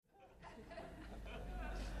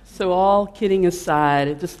So all kidding aside,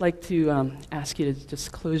 I'd just like to ask you to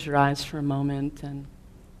just close your eyes for a moment and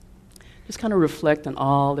just kind of reflect on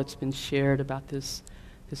all that's been shared about this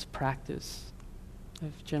practice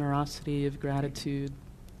of generosity, of gratitude.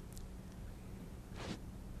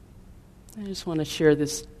 I just want to share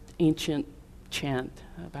this ancient chant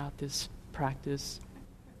about this practice.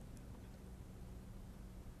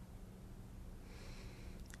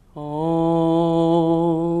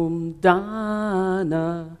 Om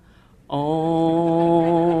Dana,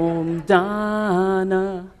 Om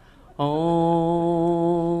Dana,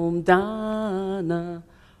 Om Dana,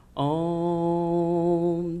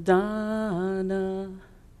 Om Dana.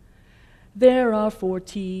 There are 4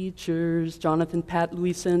 teachers, Jonathan, Pat,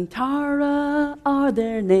 Luis, and Tara are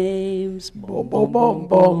their names. Boom, boom, boom,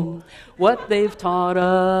 boom. What they've taught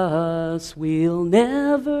us, we'll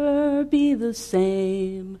never be the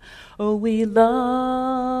same. Oh, we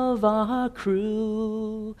love our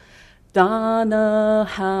crew. Donna,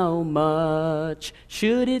 how much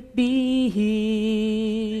should it be?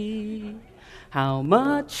 How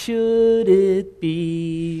much should it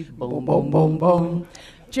be? Boom, boom, boom, boom.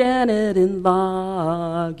 Janet and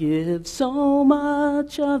La give so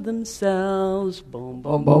much of themselves, boom,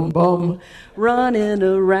 boom, boom, boom, running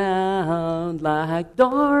around like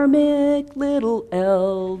dharmic little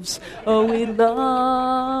elves. Oh, we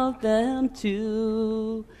love them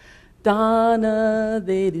too. Donna,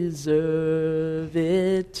 they deserve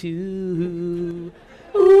it too.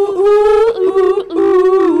 Ooh, ooh, ooh,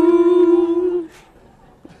 ooh.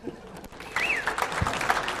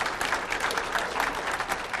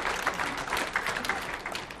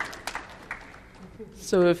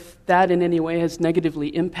 So if that in any way has negatively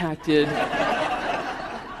impacted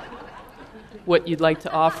what you'd like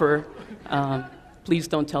to offer, please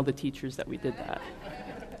don't tell the teachers that we did that.